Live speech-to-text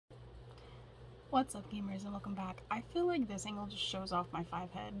What's up, gamers, and welcome back. I feel like this angle just shows off my 5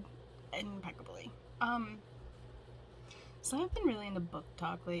 head impeccably. So I've been really into book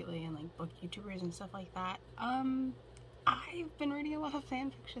talk lately and like book YouTubers and stuff like that. I've been reading a lot of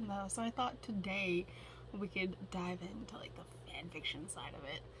fan fiction though, so I thought today we could dive into like the fan fiction side of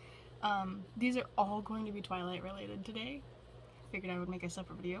it. These are all going to be Twilight related today. Figured I would make a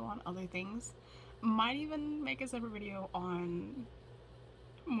separate video on other things. Might even make a separate video on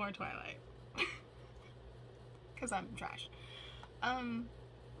more Twilight. Because I'm trash. Don't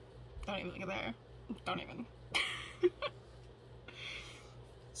even look at there. Don't even.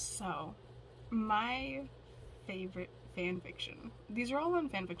 So, my favorite fanfiction, these are all on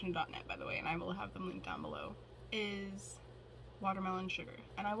fanfiction.net by the way, and I will have them linked down below, is Watermelon Sugar.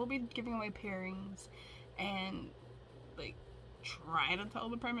 And I will be giving away pairings and, like, try to tell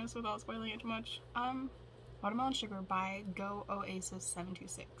the premise without spoiling it too much. Watermelon Sugar by Go Oasis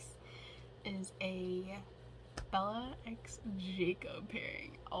 726 is a Bella x Jacob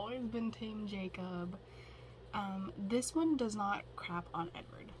pairing. Always been Team Jacob. This one does not crap on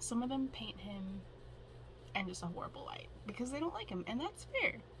Edward. Some of them paint him in just a horrible light because they don't like him, and that's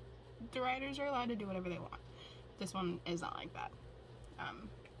fair. The writers are allowed to do whatever they want. This one is not like that.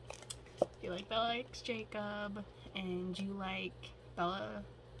 If you like Bella x Jacob and you like Bella,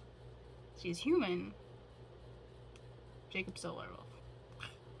 she's human, Jacob's still a werewolf.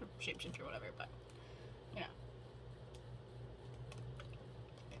 Or shapeshifter or whatever, but you know.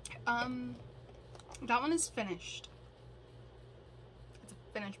 That one is finished. It's a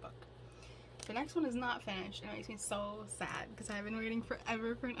finished book. The next one is not finished, and it makes me so sad because I've been waiting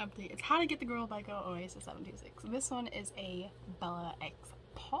forever for an update. It's How to Get the Girl by Go Oasis 726. This one is a Bella x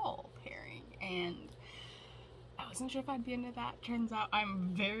Paul pairing, and I wasn't sure if I'd be into that. Turns out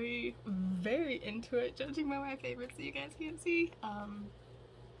I'm very, very into it, judging by my favorites that you guys can't see.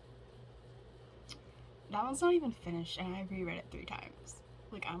 That one's not even finished, and I reread it 3 times.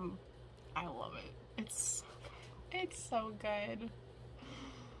 Like, I love it. It's so good.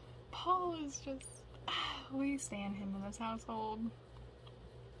 Paul is just, we stan him in this household.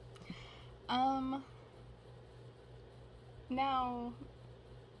 Now,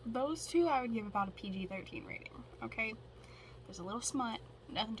 those two I would give about a PG-13 rating, okay? There's a little smut,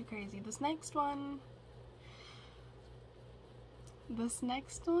 nothing too crazy. This next one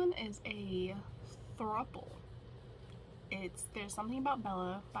is a throuple. There's Something About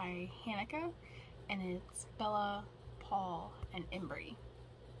Bella by Hanukkah, and it's Bella, Paul, and Embry.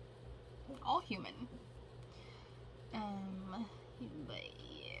 All human. But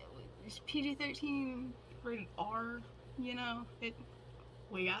yeah, it's PG-13, rated R, you know,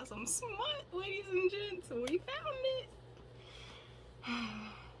 we got some smut, ladies and gents, we found it.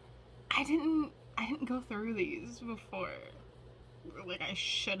 I didn't go through these before, like I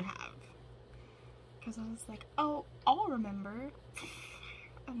should have. Because I was like, oh, I'll remember.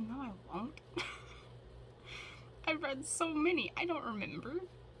 Oh, no, I won't. I've read so many, I don't remember.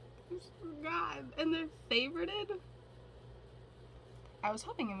 God, and they're favorited. I was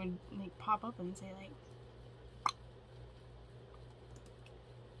hoping it would like pop up and say like,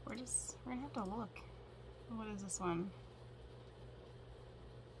 we're gonna have to look. What is this one?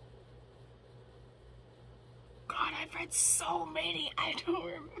 God, I've read so many, I don't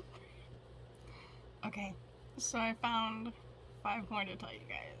remember. Okay, so I found 5 more to tell you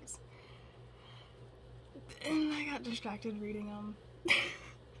guys. And I got distracted reading them.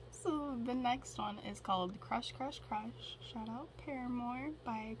 So the next one is called Crush Crush Crush, shout out Paramore,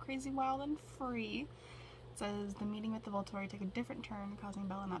 by Crazy Wild and Free. It says, the meeting with the Volturi took a different turn, causing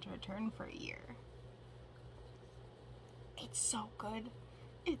Bella not to return for a year. It's so good.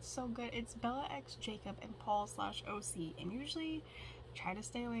 It's so good. It's Bella x Jacob and Paul / OC, and usually I try to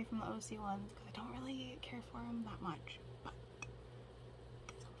stay away from the OC ones because I don't really care for them that much, but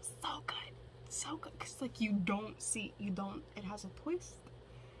it's so good. So good, because like it has a twist.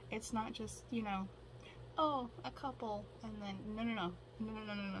 It's not just, you know, oh, a couple, and then, no.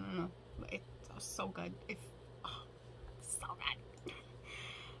 It's so good. So good.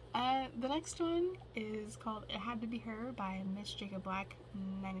 The next one is called It Had to Be Her by Miss Jacob Black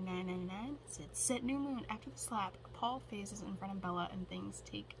 9999. It's set new moon. After the slap, Paul phases in front of Bella and things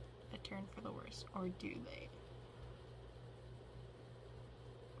take a turn for the worse. Or do they?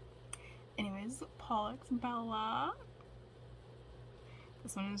 Anyways, Paul x Bella.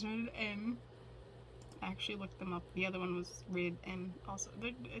 This one is rated M. I actually looked them up. The other one was rated M also.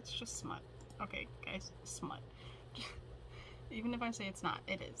 It's just smut. Okay, guys, smut. Even if I say it's not,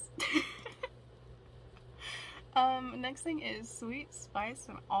 it is. Next thing is Sweet Spice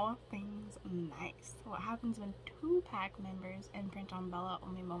and All Things Nice. What happens when 2 pack members imprint on Bella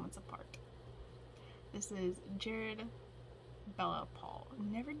only moments apart? This is Jared, Bella, Paul.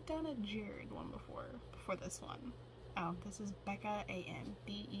 Never done a Jared one before this one. Oh, this is Becca A.M.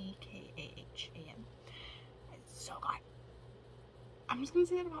 B-E-K-A-H-A-M. It's so good. I'm just gonna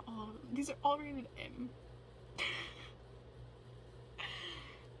say that about all of them. These are all rated M.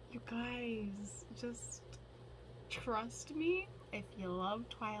 You guys, just trust me. If you love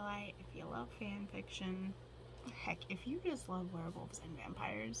Twilight, if you love fan fiction, heck, if you just love werewolves and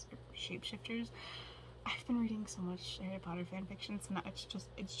vampires or shapeshifters, I've been reading so much Harry Potter fan fiction, so now it's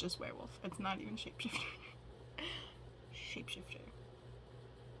just werewolf. It's not even shapeshifter. Shapeshifter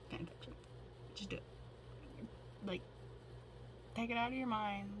fan fiction. Just do it. Like, take it out of your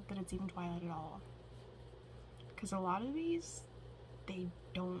mind that it's even Twilight at all. Because a lot of these, they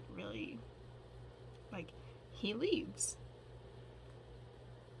don't really, like, he leaves.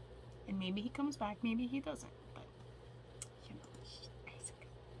 And maybe he comes back, maybe he doesn't, but, you know, it's basic.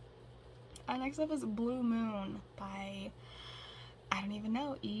 Next up is Blue Moon by, I don't even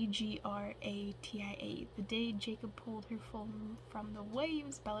know, E-G-R-A-T-I-A. The day Jacob pulled her from the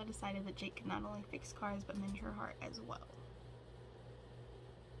waves, Bella decided that Jake could not only fix cars, but mend her heart as well.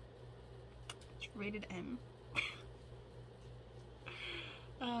 It's rated M.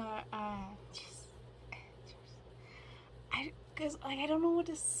 Because, like, I don't know what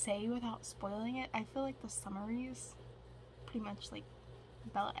to say without spoiling it. I feel like the summaries pretty much, like,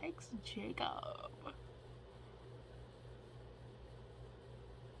 Bella X Jacob.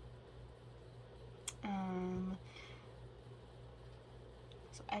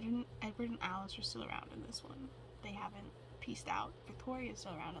 So Edward and Alice are still around in this one. They haven't pieced out. Victoria's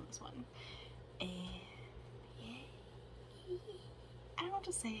still around in this one. And, yeah. I don't know what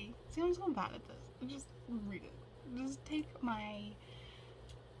to say. See, I'm so bad at this. Just read it. Just take my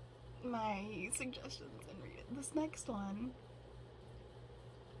suggestions and read it. This next one,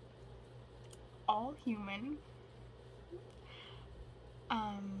 All Human.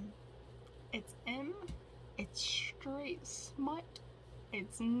 It's M. It's straight smut.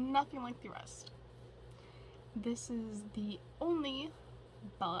 It's nothing like the rest. This is the only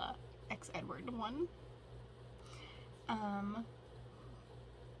Bella X Edward one.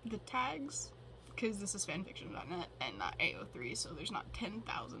 The tags, because this is fanfiction.net and not AO3, so there's not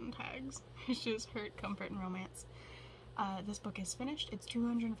 10,000 tags. It's just hurt, comfort, and romance. This book is finished. It's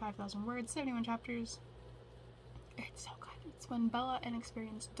 205,000 words, 71 chapters. It's so good. It's when Bella, an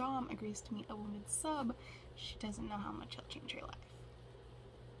experienced dom, agrees to meet a wounded sub. She doesn't know how much he'll change her life.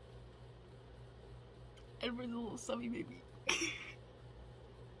 Edward's a little subby baby.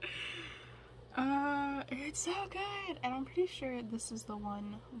 It's so good! And I'm pretty sure this is the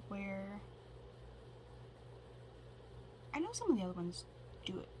one where... I know some of the other ones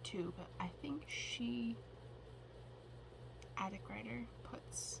do it too, but I think she, Attic Writer,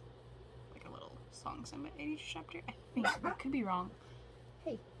 puts like a little song summit in each chapter. I think. I could be wrong.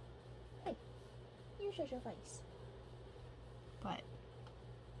 Hey, you shut your face. But,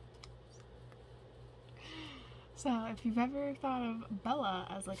 so if you've ever thought of Bella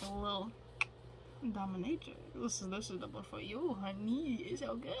as like a little dominator, this is the book for you, honey. It's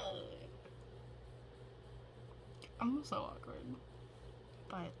so good. I'm so awkward,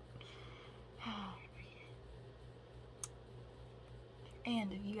 but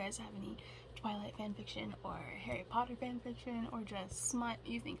and if you guys have any Twilight fanfiction or Harry Potter fanfiction or just smut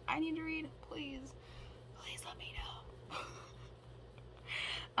you think I need to read, please let me know.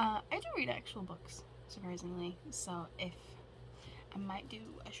 I do read actual books, surprisingly, so if I might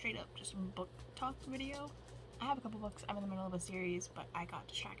do a straight up just book talk video. I have a couple books. I'm in the middle of a series, but I got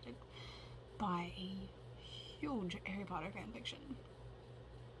distracted by a huge Harry Potter fanfiction.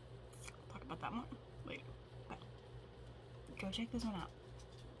 I'll talk about that more later, but go check this one out.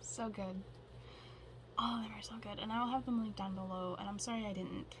 So good. All of them are so good, and I will have them linked down below, and I'm sorry I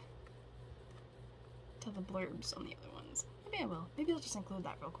didn't tell the blurbs on the other ones. Maybe I will. Maybe I'll just include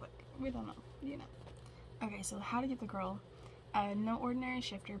that real quick. We don't know. You know. Okay, so how to get the girl. No ordinary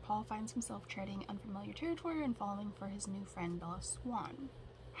shifter, Paul finds himself treading unfamiliar territory and falling for his new friend Bella Swan.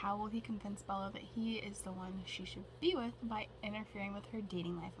 How will he convince Bella that he is the one she should be with? By interfering with her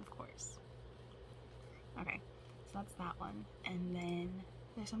dating life, of course. Okay, so that's that one. And then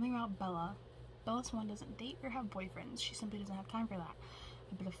there's something about Bella. Bella Swan doesn't date or have boyfriends. She simply doesn't have time for that.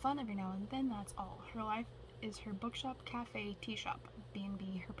 A bit of fun every now and then, that's all. Her life is her bookshop, cafe, tea shop.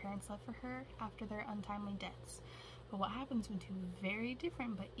 B&B her parents left for her after their untimely deaths. But what happens when two very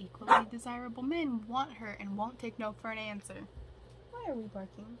different but equally desirable men want her and won't take no for an answer? Why are we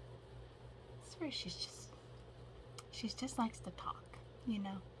barking? I swear she just likes to talk, you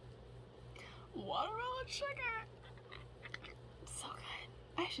know. Watermelon sugar! So good.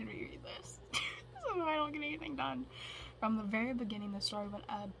 I should reread this. This is why I don't get anything done. From the very beginning, the story went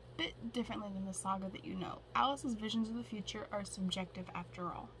a bit differently than the saga that you know. Alice's visions of the future are subjective after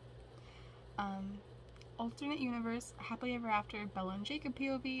all. Alternate universe, happily ever after, Bella and Jacob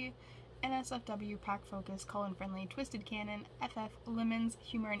POV, NSFW, pack focus, colon friendly, twisted canon, FF, lemons,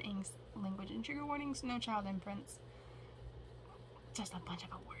 humor and inks, language and trigger warnings, no child imprints. Just a bunch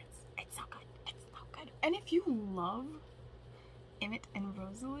of words. It's so good. It's so good. And if you love Emmett and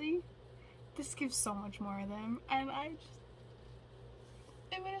Rosalie, this gives so much more of them. And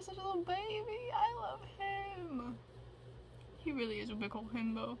Emmett is such a little baby. I love him. He really is a big ol'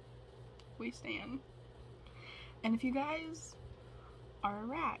 himbo. We stan. And if you guys are a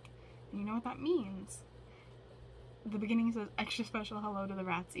rat, and you know what that means, the beginning says extra special hello to the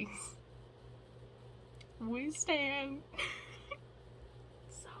ratsies. We stan.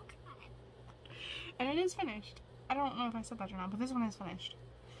 So good. And it is finished. I don't know if I said that or not, but this one is finished.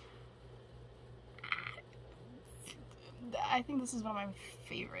 I think this is one of my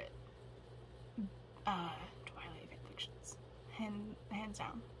favorite Twilight fanfictions. Hands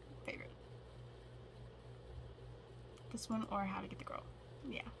down. Favorite. This one or How to Get the Girl.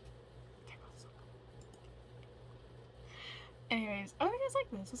 Yeah. They're both so good. Anyways, I hope you guys like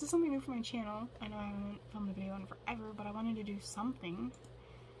this. This is something new for my channel. I know I haven't filmed a video in forever, but I wanted to do something.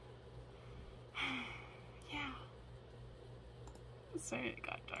 Yeah. Sorry it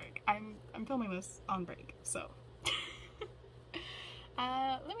got dark. I'm filming this on break, so.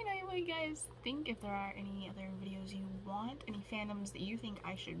 Let me know what you guys think, if there are any other videos you want, any fandoms that you think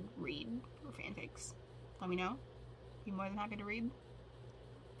I should read, or fanfics. Let me know. Be more than happy to read.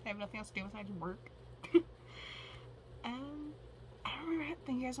 I have nothing else to do besides work. I don't remember.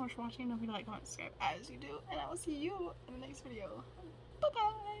 Thank you guys so much for watching. Don't forget to like, comment, subscribe as you do, and I will see you in the next video. Bye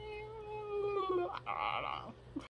bye.